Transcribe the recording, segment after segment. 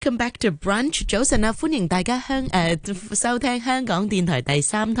Welcome back to Brunch. 早晨啊，歡迎大家收聽香港電台第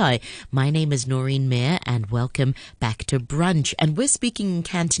三台. My name is Noreen Mayer and welcome back to Brunch. And we're speaking in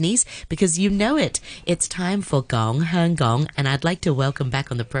Cantonese because you know it. It's time for Gong Hang Gong, and I'd like to welcome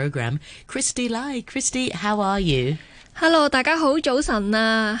back on the program Kristy Lai. Kristy, how are you? Hello, 大家好，早晨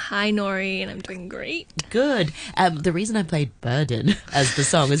啊. Hi, Noreen. I'm doing great. Good. The reason I played Burden as the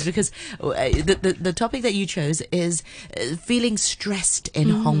song is because the topic that you chose is feeling stressed in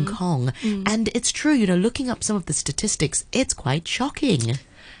Hong Kong. And it's true, you know, looking up some of the statistics, it's quite shocking.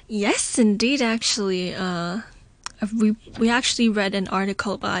 Yes, indeed, actually. We actually read an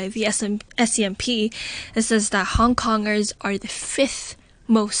article by the SCMP. It says that Hong Kongers are the fifth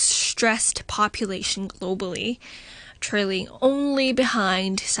most stressed population globally, trailing only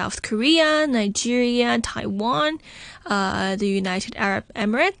behind South Korea, Nigeria, Taiwan, the United Arab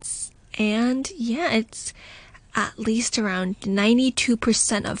Emirates. And yeah, it's at least around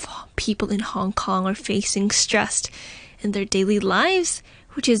 92% of people in Hong Kong are facing stress in their daily lives,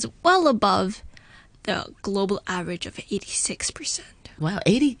 which is well above the global average of 86%. Wow,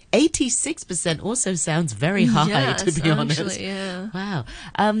 86% also sounds very high, yes, to be honest. Actually, yeah. Wow.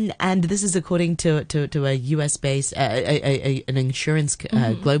 And this is according to a US-based, an insurance,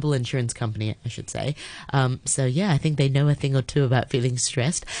 global insurance company, I should say. So yeah, I think they know a thing or two about feeling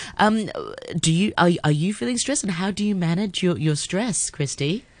stressed. Are you feeling stressed, and how do you manage your stress,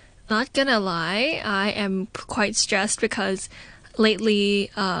 Kristy? Not gonna lie, I am quite stressed because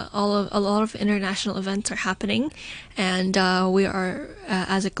lately, a lot of international events are happening, and we are,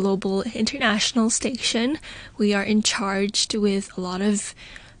 as a global international station, we are in charge with a lot of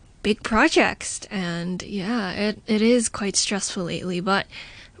big projects, and yeah, it is quite stressful lately, but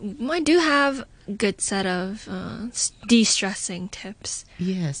I do have a good set of de-stressing tips.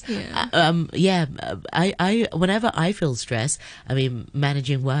 Yes. Yeah. I whenever I feel stress, I mean,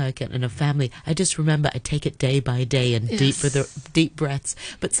 managing work and a family, I just remember I take it day by day and deep breaths.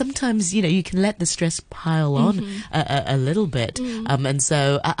 But sometimes, you know, you can let the stress pile on a little bit. And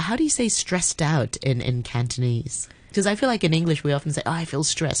so how do you say stressed out in Cantonese? Because I feel like in English we often say, oh, I feel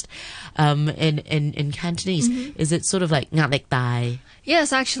stressed. In Cantonese, is it sort of like 壓力大?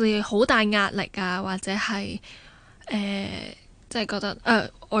 Yes, actually, 好大壓力啊，或者係即係覺得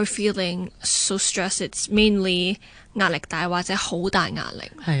or feeling so stressed, it's mainly 壓力大或者好大壓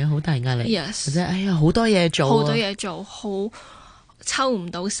力。係啊，好大壓力。Yes. 或者哎呀，好多嘢做啊。好多嘢做，好抽唔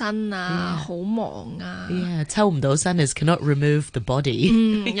到身啊，好忙啊。Yeah, 抽唔到身 is cannot remove the body.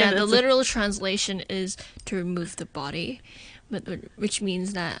 Yeah, the literal translation is to remove the body, which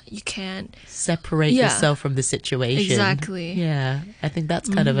means that you can't separate yourself from the situation. Exactly. Yeah, I think that's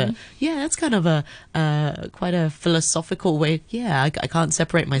kind of a quite a philosophical way. Yeah, I can't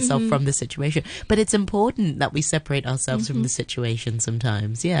separate myself from the situation, but it's important that we separate ourselves from the situation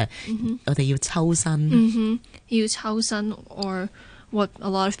sometimes. Yeah, 我哋要抽身。要抽身 or what a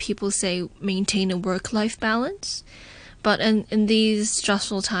lot of people say, maintain a work-life balance. But in these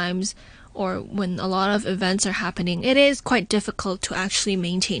stressful times, or when a lot of events are happening, it is quite difficult to actually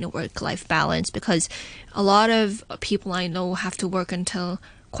maintain a work-life balance because a lot of people I know have to work until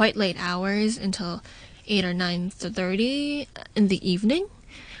quite late hours, until 8 or 9:30 in the evening.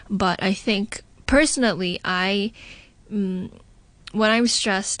 But I think, personally, when I'm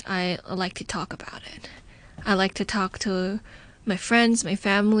stressed, I like to talk about it. I like to talk to my friends, my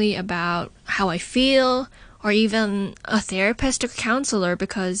family about how I feel, or even a therapist or counselor,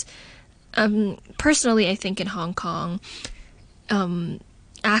 because personally, I think in Hong Kong,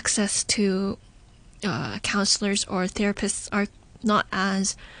 access to counselors or therapists are not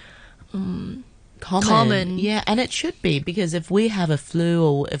as common. Yeah, and it should be, because if we have a flu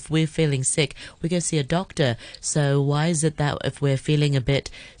or if we're feeling sick, we go see a doctor. So why is it that if we're feeling a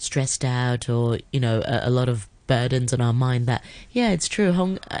bit stressed out, or, you know, a lot of burdens on our mind, that it's true,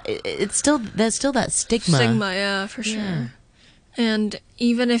 there's still that stigma, yeah, for sure. And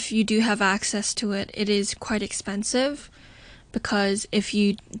even if you do have access to it, it is quite expensive, because if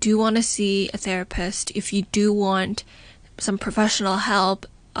you do want to see a therapist, if you do want some professional help,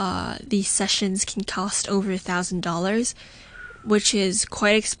 these sessions can cost over $1,000, which is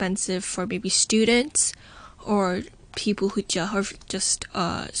quite expensive for maybe students or people who are just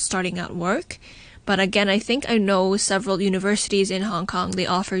starting out work. But again, I think I know several universities in Hong Kong, they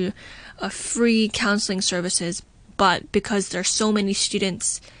offer free counseling services, but because there's so many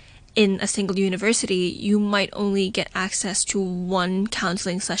students in a single university, you might only get access to one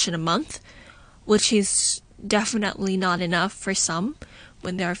counseling session a month, which is definitely not enough for some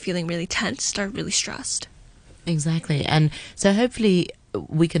when they're feeling really tense or really stressed. Exactly. And so hopefully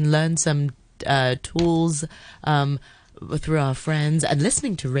we can learn some tools through our friends and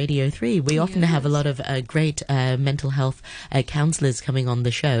listening to Radio 3. We often have a lot of great mental health counselors coming on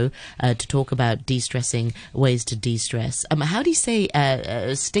the show to talk about de-stressing, ways to de-stress. How do you say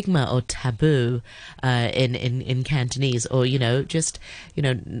stigma or taboo in Cantonese? Or, just,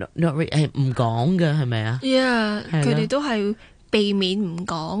 not really, 唔講㗎係咪啊? Yeah, 佢哋都係避免唔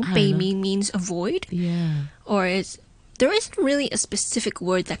講，避免 means avoid. Yeah. Or there isn't really a specific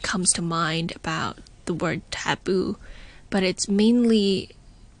word that comes to mind about the word taboo, but it's mainly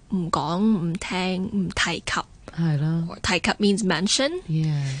唔講、唔聽、唔提及。係啦。Or 提及 means mention.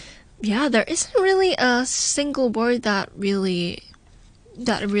 Yeah. Yeah, there isn't really a single word that really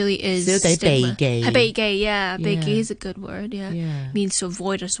is 少地避忌。係避忌, yeah. 避忌 is a good word, yeah. Means to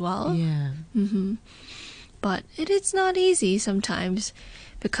avoid as well. Yeah. But it's not easy sometimes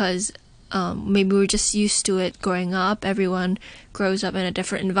because maybe we're just used to it growing up. Everyone grows up in a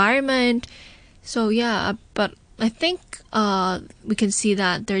different environment. So yeah, but I think we can see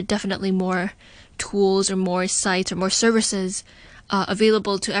that there are definitely more tools or more sites or more services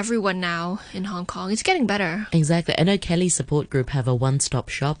available to everyone now in Hong Kong. It's getting better. Exactly. I know Kelly's support group have a one-stop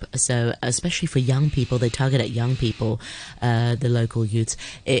shop, so especially for young people, they target at young people, the local youths.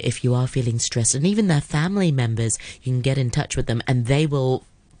 If you are feeling stressed, and even their family members, you can get in touch with them, and they will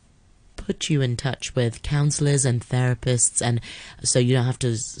put you in touch with counselors and therapists, and so you don't have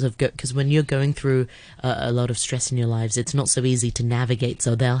to sort of go, because when you're going through a lot of stress in your lives, it's not so easy to navigate,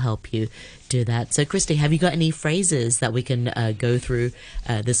 so they'll help you do that. So Kristy, have you got any phrases that we can go through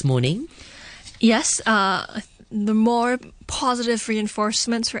this morning? Yes, the more positive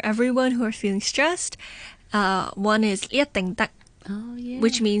reinforcements for everyone who are feeling stressed. One is 一定得,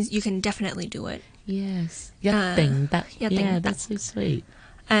 which means you can definitely do it. Yes. 一定得. Yeah, that's so sweet.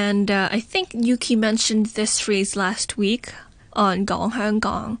 And I think Yuki mentioned this phrase last week on 講香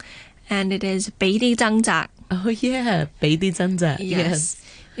港, and it is 俾啲掙扎. Oh yeah, 俾啲掙扎. Yes.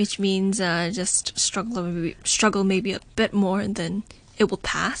 Which means just struggle maybe a bit more, and then it will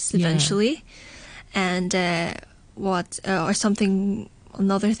pass eventually. And or something,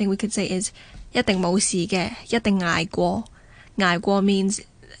 another thing we could say is 一定冇事嘅，一定捱過. 捱過 means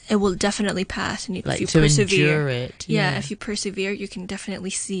it will definitely pass, and if you persevere, endure it. Yeah, if you persevere, you can definitely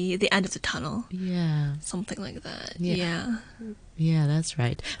see the end of the tunnel. Yeah, something like that. Yeah, that's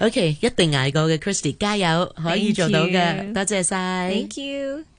right. Okay, 一定捱過嘅 Kristy，加油，可以做到嘅，多謝晒。Thank you.